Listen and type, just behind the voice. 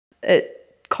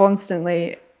it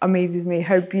constantly amazes me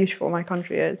how beautiful my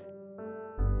country is.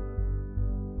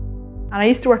 And I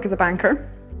used to work as a banker.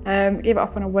 Gave it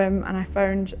up on a whim and I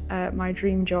found my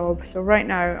dream job. So right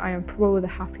now I am probably the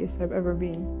happiest I've ever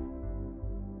been.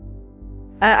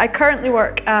 I currently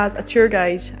work as a tour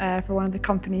guide for one of the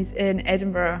companies in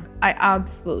Edinburgh. I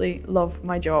absolutely love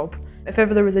my job. If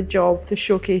ever there was a job to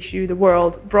showcase you the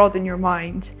world, broaden your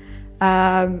mind,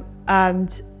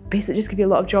 and basically just give you a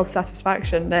lot of job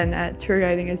satisfaction, then tour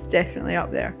guiding is definitely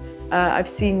up there. I've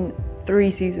seen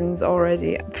 3 seasons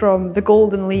already, from the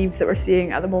golden leaves that we're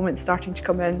seeing at the moment starting to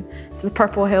come in, to the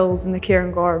purple hills and the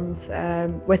cairngorms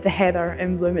with the heather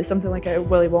in bloom. It's something like a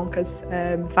Willy Wonka's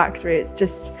factory.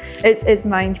 It's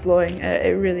mind-blowing,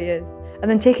 it really is. And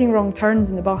then taking wrong turns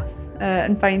in the bus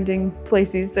and finding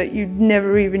places that you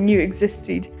never even knew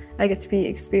existed. I get to be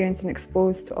experienced and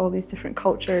exposed to all these different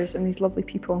cultures and these lovely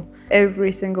people.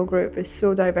 Every single group is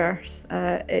so diverse.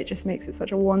 It just makes it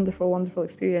such a wonderful, wonderful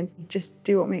experience. Just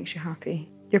do what makes you happy.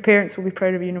 Your parents will be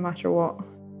proud of you no matter what.